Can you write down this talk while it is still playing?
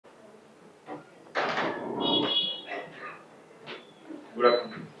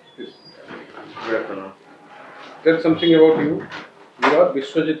Tell something about you. You are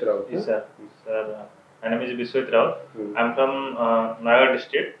BISWAJIT ROUT. Yes, sir. Sir, my name is BISWAJIT ROUT. I'm from Nagar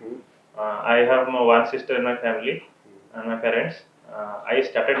district. I have one sister in my family and my parents. I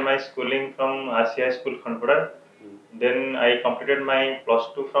started my schooling from RC High School, Khanpura. Then I completed my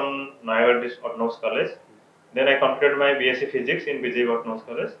 +2 from Nagar Autonomous College. Then I completed my BSc Physics in BJP Autonomous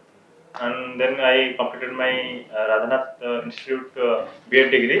College. And then I completed my Radhanath Institute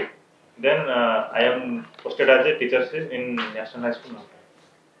B.Ed degree. Then I am posted as a teacher in National High School.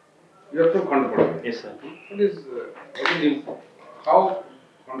 You are from Khanpura. Yes, sir. How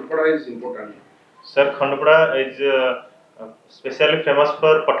Khanpura is important? Sir, Khanpura is specially famous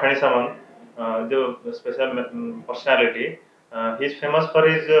for Pathani Saman, the special personality. He is famous for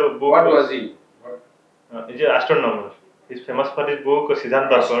his book. What was he? He is an astronomer. He is famous for his book Siddhant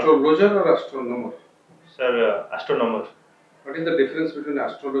Darshan. Astrologer or astronomer? Sir, astronomer. What is the difference between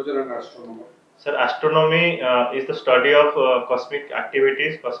astrologer and astronomer? Sir, astronomy is the study of cosmic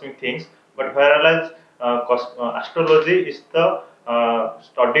activities, cosmic things, but whereas astrology is the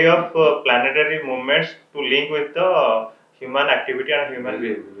study of planetary movements to link with the human activity and human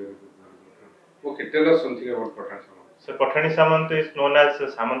being. Okay, tell us something about Pathani Samant. So, Pathani Samant is known as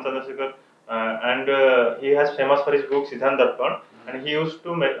Samant Chandrasekhar, and he has famous for his book Siddhant Darshan, and he used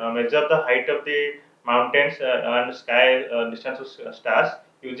to measure the height of the mountains and sky distance of stars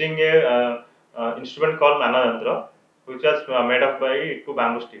using a instrument called Manayantra, which was made up by 2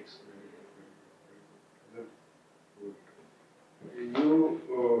 bamboo sticks. You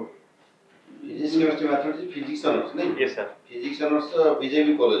Physics, chemistry, mathematics, physics honors, nahi? Yes, sir. Physics honors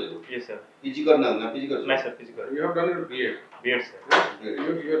BJP college. Yes, sir. Physics करना ना physics. No, sir. Physical. you have done your B.Ed. B.Ed, sir.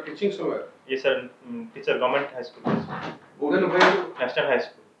 You are teaching somewhere. Yes, sir. Teacher, government high school. Then why you, National High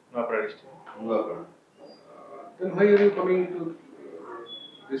School, Nayapalli district. then why are you coming to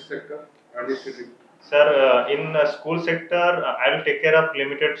this sector and this city? Sir, in school sector, I will take care of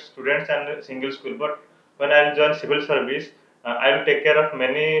limited students and single school. But when I will join civil service, I will take care of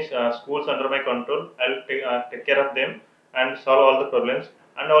many schools under my control. I will take care of them and solve all the problems.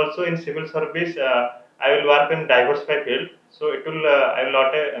 And also in civil service, I will work in diversified field. So it will I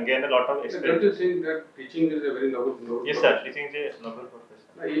will gain a lot of experience. Don't you think that teaching is a very noble Yes, sir. Teaching is a noble profession.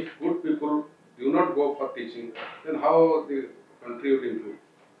 Now, if good people do not go for teaching, then how the country will improve?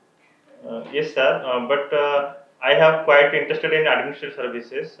 Yes, sir. But I have quite interested in administrative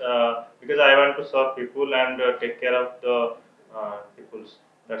services because I want to serve people and take care of the peoples.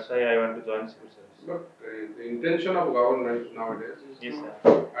 That's why I want to join civil service. But the intention of government nowadays is Yes, to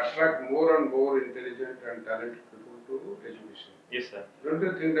sir. attract more and more intelligent and talented people to education. Yes, sir. Don't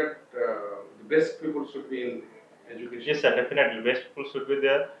you think that the best people should be in education? Yes, sir. Definitely, best people should be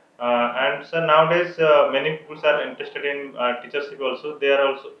there. And sir, nowadays many people are interested in teachership also. They are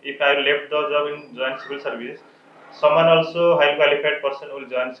also. If I left the job in join civil service, someone also highly qualified person will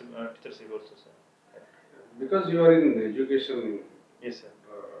join teachership also, sir. Because you are in education Yes, sir.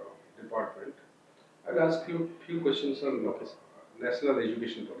 department, I'll ask you a few questions on national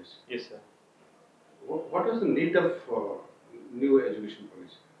education policy. Yes, sir. What is the need of new education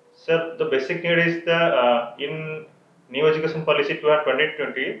policy? Sir, the basic need is the in new education policy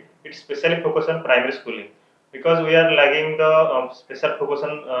 2020, it's specially focused on primary schooling because we are lagging the special focus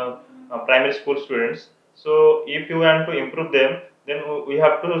on primary school students. So if you want to improve them, then we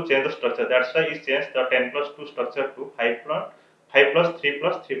have to change the structure. That's why it's changed the 10+2 structure to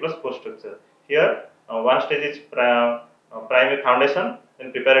 5+3+3+4 structure. Here, one stage is primary foundation,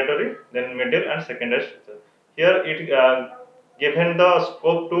 then preparatory, then middle and secondary structure. Here it given the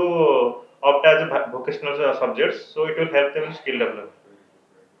scope to opt as a vocational subjects, so it will help them in skill development.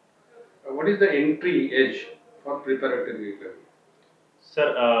 What is the entry age for preparatory level? Sir,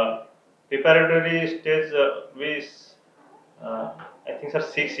 preparatory stage I think sir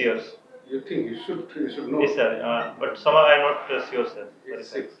 6 years. You think you should know? Yes, sir. But somehow I am not sure, sir. It's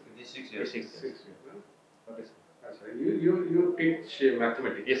Sorry, six. It is 6 years. 6 Six years. years, huh? Okay, sir. Sorry. You teach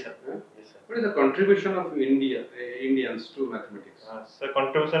mathematics. Yes, sir. Huh? Yes, sir. What is the contribution of Indians to mathematics? So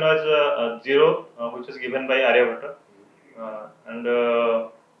contribution was 0, which was given by Aryabhatta, and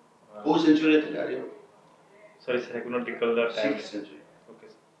Who century थे यार? sorry, sir, I could not recall the time. 6th century. Okay,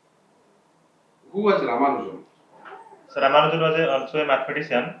 sir. Who was Ramanujan? Sir, Ramanujan was also a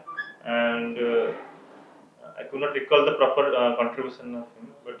mathematician, and I could not recall the proper contribution of him,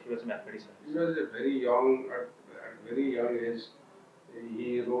 but he was a mathematician. He was a very young, at very young age,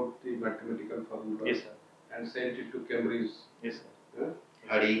 he wrote the mathematical formula Yes, sir. and sent it to Cambridge. Yes, sir. Huh?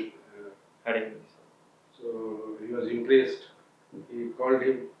 Hari. Hari. So he was impressed. He called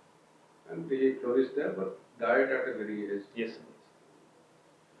him and he flourished there, but died at a very age. Yes, sir.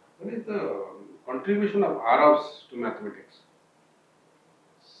 What is the contribution of ROUTs to mathematics.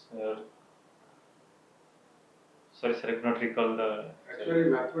 Sir, sorry, sir, I cannot recall the. Actually,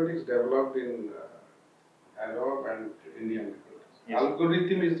 mathematics developed in Arab and Indian methods. Yes.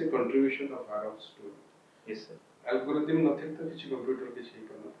 Algorithm is the contribution of ROUTs to. Yes, sir. Algorithm nothing to which computer which he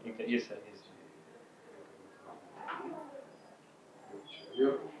can. Yes, sir. Yes, sir.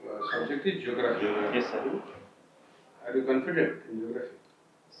 Your subject is geography. Yes, sir. Are you confident in geography?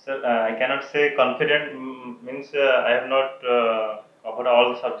 Sir, I cannot say confident means I have not covered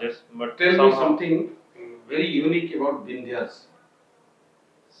all the subjects, but Tell me somehow. something very unique about Vindhyas.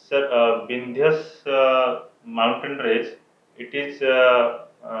 Sir, Vindhyas mountain range, it is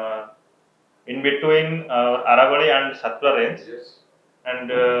in between Aravalli and Satpura range, Yes. and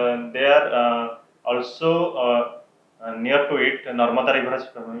they are also near to it. Narmada river is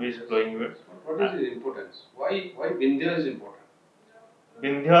flowing with. What is its importance? Why Vindhya is important?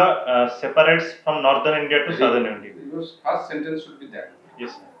 Vindhya separates from northern India to southern India. Your first sentence should be that.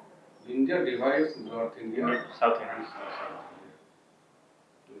 Yes, sir. Vindhya divides North India and South South India. India.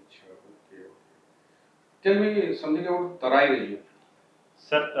 Okay. Tell me something about Tarai region.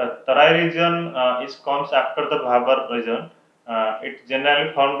 Sir, Tarai region comes after the Bhabar region. It's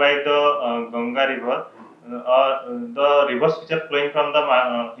generally found by the Ganga river, the rivers which are flowing from the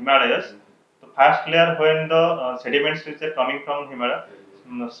Himalayas. The first layer, when the sediments which are coming from Himalaya,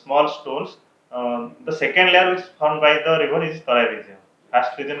 small stones. The second layer which is found by the river is Tarai region.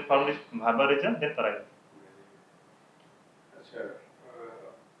 First region found is Bhabar region, then Tarai region.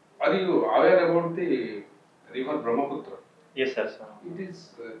 Are you aware about the river Brahmaputra? Yes, sir. It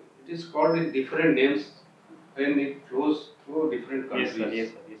is called in different names when it flows through different countries. Yes, sir. Yes,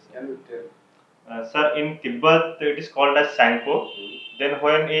 sir. Yes, sir. Can you tell? Sir, in Tibet it is called as Sanko. Then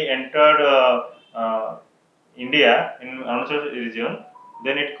when he entered India in Arunachal region,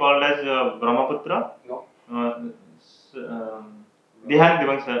 then it called as Brahmaputra. No. Dihang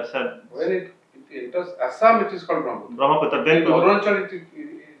Divang, sir. When it enters Assam, it is called Brahmaputra. Brahmaputra. Then In Arunachal, it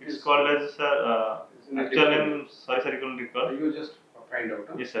it's is called as actual name. Sorry, sir, I couldn't recall. You just find out.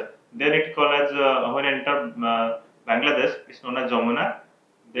 Huh? Yes, sir. Then it called as when entered Bangladesh, it's known as Jamuna.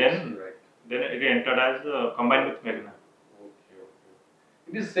 Then Yes, right. Then it entered as combined with Meghna. Okay.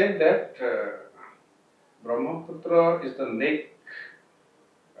 It is said that Brahmaputra is the neck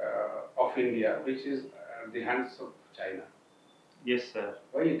of India, which is at the hands of China. Yes, sir.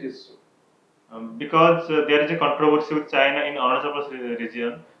 Why it is so? Because there is a controversy with China in Arunachal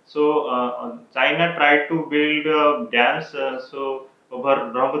region. So China tried to build dams so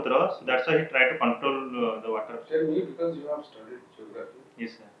over Brahmaputra. So that's why he tried to control the water. Tell me, because you have studied geography.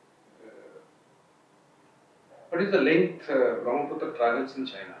 Yes, sir. What is the length Brahmaputra travels in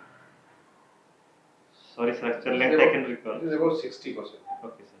China? Sorry, sir. Actual length I can recall. It is about 60%.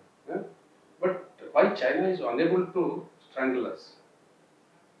 Okay, sir. Yeah? But why China is unable to strangle us?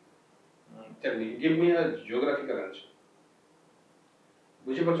 Tell me, give me a geographical answer.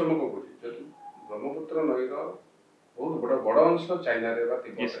 बुझीपार मैं कौन बुझी जब ब्रह्मपुत्र नईर बहुत बड़ा बड़ा अंश China रे बा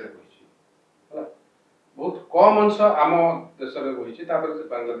तिब्बत रे होईची हला बहुत कम अंश आम देश रे होईची तापर से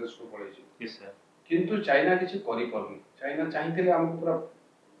बांग्लादेश को पळेची Yes, sir. किंतु चाइना किछि करि परनी चाइना चाहिथिले हमको पूरा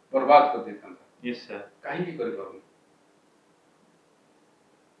बर्बाद कर देथांता Yes, sir. काहे की करि परनी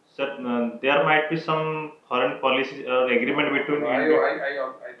Sir, there might be some foreign policy or agreement between India.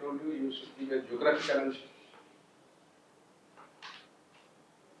 I told you should give a geographical answer.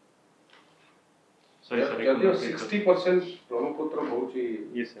 Sorry, sir. जदियो 60% Brahmaputra होची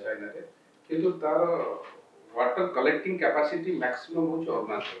Yes, sir. चाइना रे किंतु तार वाटर कलेक्टिंग कैपेसिटी मैक्सिमम होची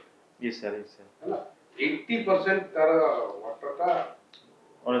Arunachal Yes, sir. Yes, sir. हैना 80% तार water का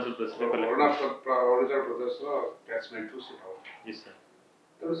Arunachal Pradesh रे collect. Arunachal Pradesh row catchment to sit out Yes, sir.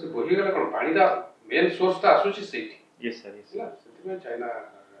 तो से बोही गला कोन पानी दा मेन सोर्स ता आसुची सेठी Yes, sir. Yes, sir. हैना सेठी में चाइना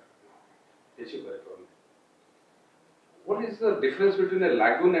एची करे कोन What is the difference between a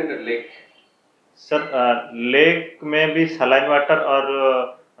lagoon and a lake? Sir, lake may be saline water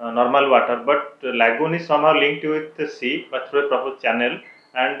or normal water, but lagoon is somehow linked with the sea, but through a proper channel,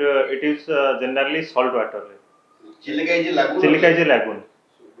 and it is generally salt water. Chilika is a lagoon. Chilika is a lagoon.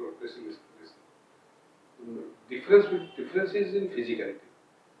 So this. Difference is in physicality.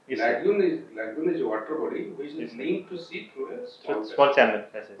 Yes, sir. Lagoon is a water body which is Yes, sir. linked to sea through a So, small small channel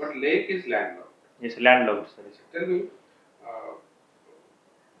passage. But lake is landlocked. Yes, landlocked. Sir. Yes, sir. Tell me,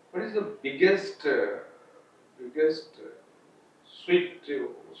 what is the biggest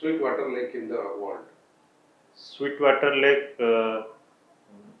sweet water lake in the world? Sweetwater lake,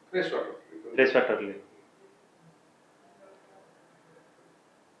 Freshwater. freshwater lake.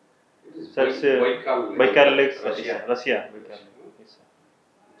 It is Sir, it's Baikal Lake. Baikal Lake, sir. Russia. Russia. Baikal Lake. Yes, sir.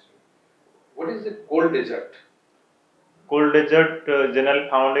 What is the cold desert? Cold desert generally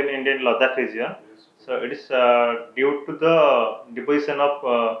found in Indian Ladakh region. Yes. So it is due to the deposition of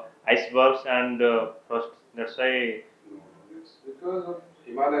icebergs and frost. That's why No, it's because of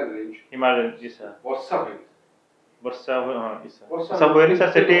Himalayan range. Himalayan is ବର୍ଷା ହୁଏ ବର୍ଷା is ବର୍ଷା ବର୍ଷା ହୁଏନି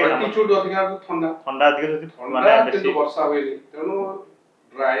sir ସେଠି altitude ଅଧିକା ଥଣ୍ଡା ଥଣ୍ଡା ଅଧିକ ଯଦି ଥଣ୍ଡା ମାନେ କିନ୍ତୁ ବେଶୀ ବର୍ଷା ହୁଏନି ତେଣୁ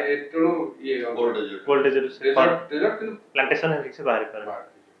ଡ୍ରାଏ ତେଣୁ ଇଏ Cold desert. Cold dessert dessert କିନ୍ତୁ ପ୍ଲାଣ୍ଟେସନ ଠିକ ସେ ବାହାରି ପାରେ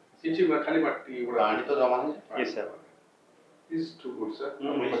କିଛି ଖାଲି ମାଟି ଗୁଡ଼ା ପାଣି ତ ଜମା ନାହିଁ। Yes, sir. Is too good sir.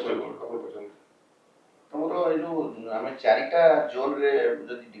 ତମର ଏଇ ଯୋଉ ଆମେ ଚାରିଟା ଜୋନରେ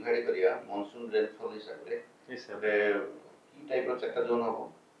ଯଦି ଡିଭାଇଡ କରିବା ମନସୁନ ରେନଫଲ ହିସାବରେ Yes, sir. ଗୋଟେ କି ଟାଇପର ଚାରିଟା ଜୋନ ହବ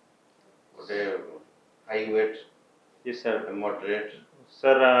ଗୋଟେ high wait Yes, sir. Moderate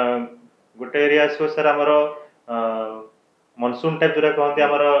sir गोटे एरिया आसो सर आमर मनसून टाइप जोरा कहते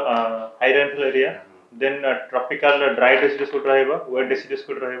आमर high rainfall area then tropical dry deciduous रहइबो wait deciduous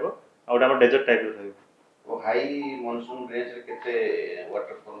रहइबो आ ओटा हमर डेजर्ट टाइप रहइबो ଓ ହାଇ ମନସୁନ ରେଞ୍ଜ ରେ କେତେ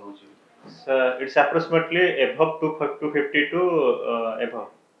ୱାଟରଫଲ ହଉଛି sir it's approximately above 250 to above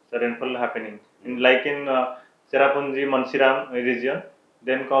sir rainfall happening in like in Cherrapunji Mansiram region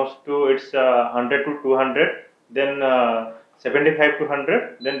then comes to its 100 to 200 then 75 to 100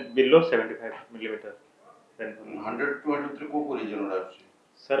 then below 75 millimeter rainfall 100 to 200 को reason रा आछी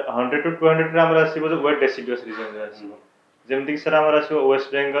sir 100 to 200 रे हमर आसीबो जो wait deciduous reason रे आसीबो जेमति sir हमर आसीबो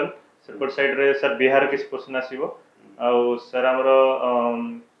waste Bengal सेपट side रे sir Bihar किछ पोर्शन आसीबो आ सर हमर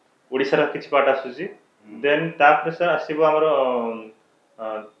ओडिसा रा किछ पार्ट आसुची देन तापर सर आसीबो हमर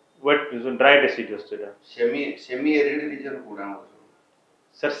वेट ड्राई डेसिडुअस जोरा सेमी एरिड रीजन कोडा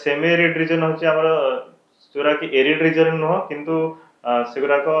सर सेमी एरिड रीजन होची हमर जोरा कि एरिड रीजन न हो किंतु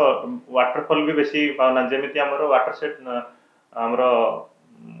सेगुरा को वाटरफॉल भी बेसी पाउना जेमिति हमर वाटर सेट हमर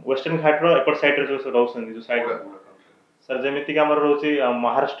वेस्टर्न घाट रो एपट साइड रे जो रहउसन जो साइड सर जेमिति कि हमर रहउची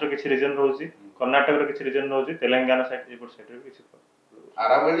महाराष्ट्र किछ रीजन रहउची कर्नाटक रो किछ रीजन रहउची तेलंगाना साइड एपट साइड रे किछ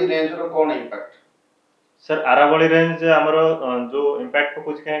आरावली रेंज रो कोन इंपैक्ट सर आरावली रेंज हमर जो इंपैक्ट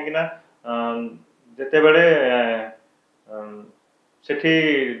पकोची काहे कि ना जते बेले सेठी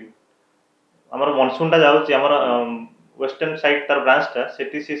हमर मानसून टा जाउची हमर वेस्टर्न साइड तार ब्रांच टा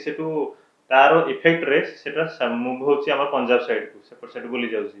सेठी सेटू तार इफेक्ट रे सेटा मूव होची हमर पंजाब साइड को सेपट साइड बोली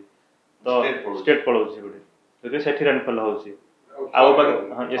जाउची तो स्टेट पळौची बडे जदि सेठी रेनफॉल होची आउ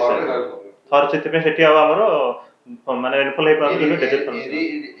हां यस सर थर सेते पे सेठी आ हमर माने रेनफॉल हे पाउ जो डेजर्ट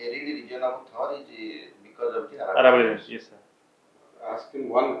एरिड रीजन ऑफ थर is because of the Aravalli range yes sir asking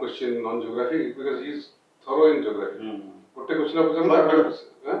one question on geography because he is thorough in geography ଗୋଟେ क्वेश्चन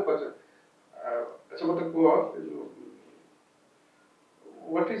ପଚାର अच्छा मत को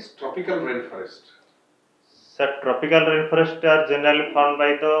what is tropical rainforest sir tropical rainforest are generally found by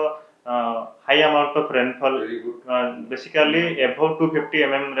the high amount of rainfall very good basically above 250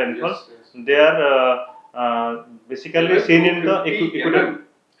 mm rainfall yes. they are basically seen in the equatorial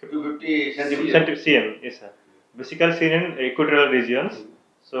 250 cm yes sir basically seen in equatorial regions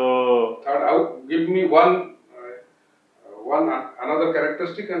so third out give me one another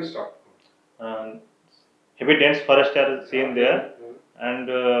characteristic and stop heavy dense forest are seen there and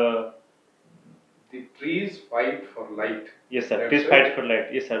the trees fight for light yes sir That's trees it. fight for light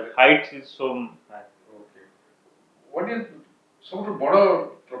yes sir height is so high okay what is सबठु बडो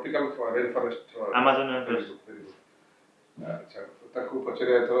tropical rainforest Amazon rainforest very good अच्छा ताकू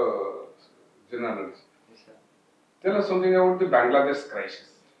पचरे तो general yes sir tell us something about the Bangladesh crisis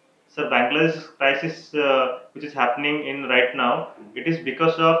sir Bangladesh crisis which is happening in right now it is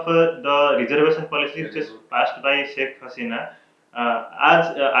because of the reservation policy which is passed by Sheikh Hasina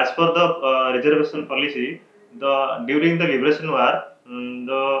as per the reservation policy the during the liberation war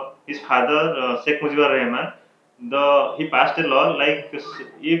his father Sheikh Mujibur Rahman he passed a law like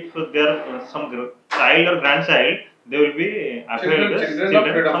if there some child or grandchild they will be availed children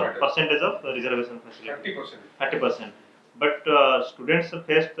some percentage of reservation facility 30% but students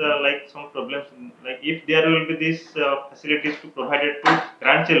faced like some problems like if there will be these facilities to provided to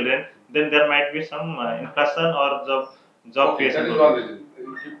grandchildren then there might be some inflation or job okay, creation that is one reason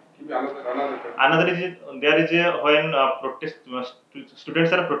keep another reason there is a when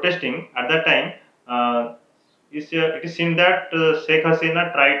students are protesting at that time it is seen that Sheikh Hasina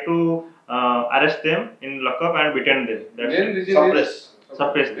tried to arrest them in lockup and detain them that's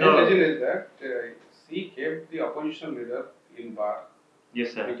suppress the reason is that he kept the opposition leader in bar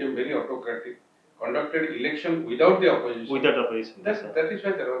yes sir became very autocratic conducted election without the opposition yes, that is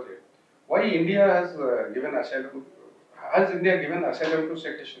why there was it why India has given asylum to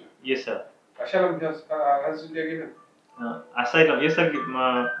Sheikh Hasina yes sir asylum has India given asylum yes sir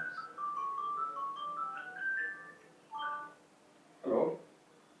hello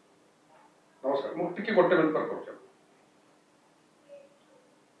नमस्कार मु टिके गोटे minute पर करूँ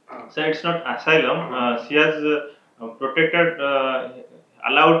Sir, it's not asylum. She has protected,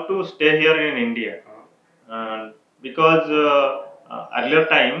 allowed to stay here in India because earlier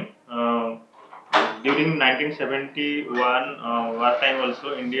time, during 1971 war time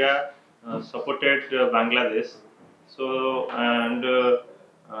also, India supported Bangladesh. So and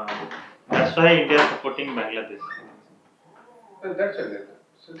that's why India is supporting Bangladesh. that's it.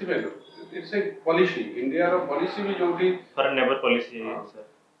 It's a policy. India row policy भी जोटी For a neighbor policy, sir.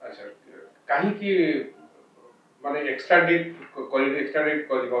 अच्छा कहीं की माने extradite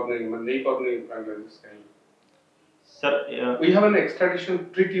नहीं करने बांग्लादेश कहीं Sir, we have an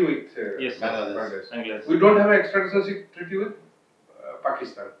extradition treaty with yes, Bangladesh. Bangladesh. We don't have an extradition treaty with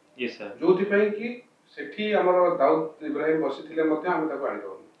Pakistan. Yes, sir. जोथि ପାଇଁ କି ସେଠି ଆମର ଦାଉଦ ଇବ୍ରାହିମ ବସିଥିଲେ ମଧ୍ୟ ଆମେ ତାକୁ ଆଣି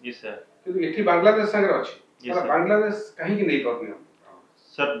ଦଉନୁ Yes, sir. କିନ୍ତୁ ଏଠି ବାଂଲାଦେଶ ସାଙ୍ଗରେ ଅଛି Yes, sir. ବାଂଲାଦେଶ କାହିଁକି ନେଇ ପାରୁନି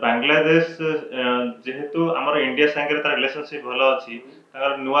सर बांग्लादेश जेहेतु आमर इंडिया संगे तार रिलेशनशिप भलो अछि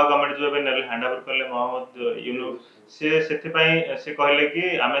तार नुवा गवर्नमेंट जो बे नेले हैंड ओवर करले मोहम्मद यूनु से कहले कि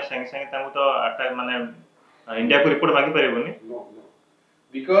आमे संगे संगे तांको तो अटैक माने इंडिया को रिपोर्ट मागी परिबोनी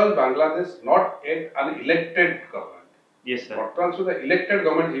because Bangladesh not an elected government yes sir वर्तमान सुधा इलेक्टेड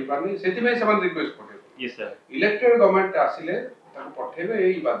गवर्नमेंट ही पानी सेति में समान request पठे yes sir elected government आसिले ताको पठेबे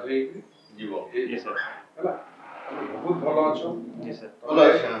एई बाध्य हेकि जीवो यस सर हला बहुत भलो अछो यस सर भलो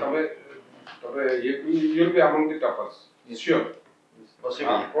अछि तबे तबे ये will be among the toppers sure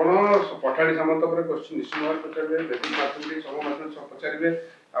possible कोन पठाडी सामंत पर क्वेश्चन निश्चित भाव पचारबे बेसिक मैथमेटिक्स सब मैथमेटिक्स सब पचारबे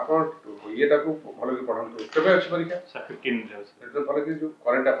आपण ये ताको भलो कि पढंतु केबे अछि परीक्षा सर 15 रे सर एतो भलो कि जो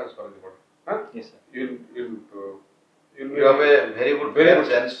करंट अफेयर्स कर दे पड़ हां yes sir you have a very good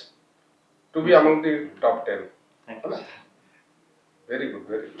chance to be among the top 10 thank you very good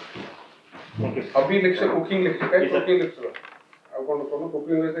thank you अभी लेक्चर कुकिंग लेक्चर काय कुकिंग लेक्चर आ कोन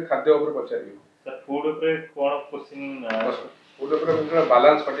कुकिंग लेक्चर खाद्य ऊपर पचारिबे सर फूड ऊपर कोन क्वेश्चन फूड ऊपर मतलब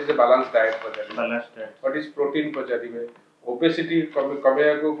balance what is the balance diet पचारिबे balance diet what is protein पचारिबे obesity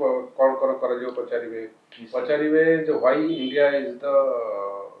कमेया को कोन कर जो पचारिबे जो why India is the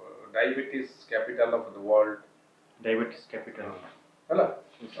diabetes capital of the world diabetes capital हला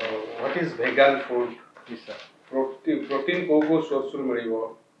what is vegan food yes sir protein को source रु मिलिबो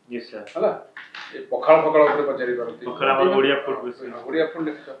yes sir हला ए पखाल ऊपर पचारि परती पखाल हमर ओडिया फूड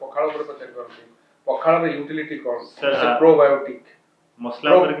लिख पखाल ऊपर पचारि परती पखाल रे यूटिलिटी कोन सर प्रोबायोटिक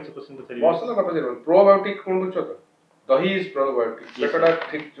मसला ऊपर किछ क्वेश्चन पचारि मसला का पचारि प्रोबायोटिक कोन बुझो तो दही इज प्रोबायोटिक पेटडा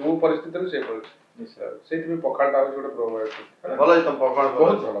ठीक जो परिस्थिति रे से पर यस सर सेति में पखाल टा जोडे प्रोबायोटिक भलो एकदम पखाल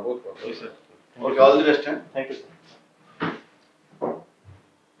बहुत भलो yes sir okay all the best thank you sir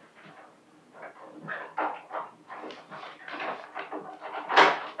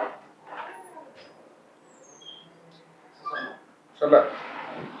चला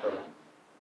चलो